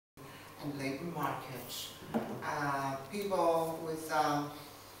and labour market. People with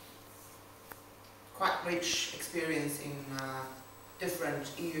quite rich experience in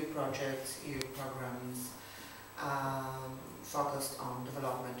different EU projects, EU programs, focused on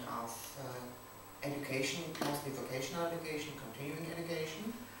development of education, mostly vocational education, continuing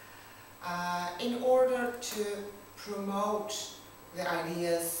education, in order to promote the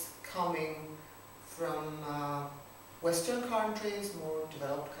ideas coming from Western countries, more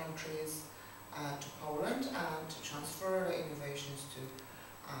developed countries, to Poland, and to transfer the innovations to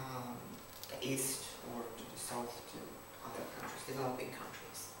the east or to the south, to other countries, developing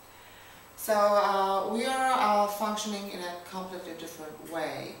countries. So we are functioning in a completely different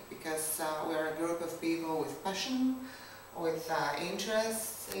way, because we are a group of people with passion, with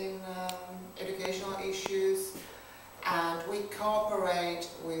interests in educational issues, and we cooperate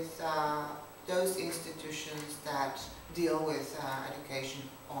with those institutions that deal with education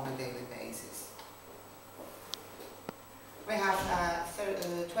on a daily basis. We have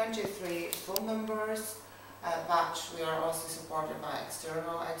 23 full members, but we are also supported by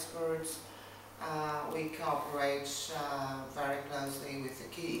external experts. We cooperate very closely with the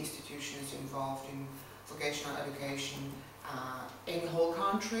key institutions involved in vocational education in the whole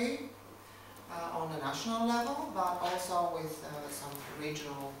country, on a national level, but also with some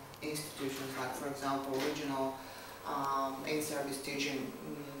regional institutions, like, for example, regional in-service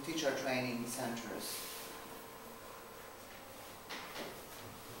teacher training centers,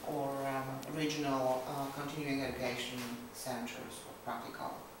 or regional continuing education centers, or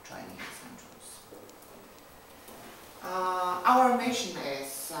practical training centers. Our mission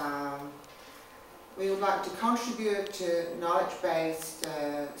is we would like to contribute to knowledge-based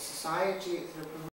society through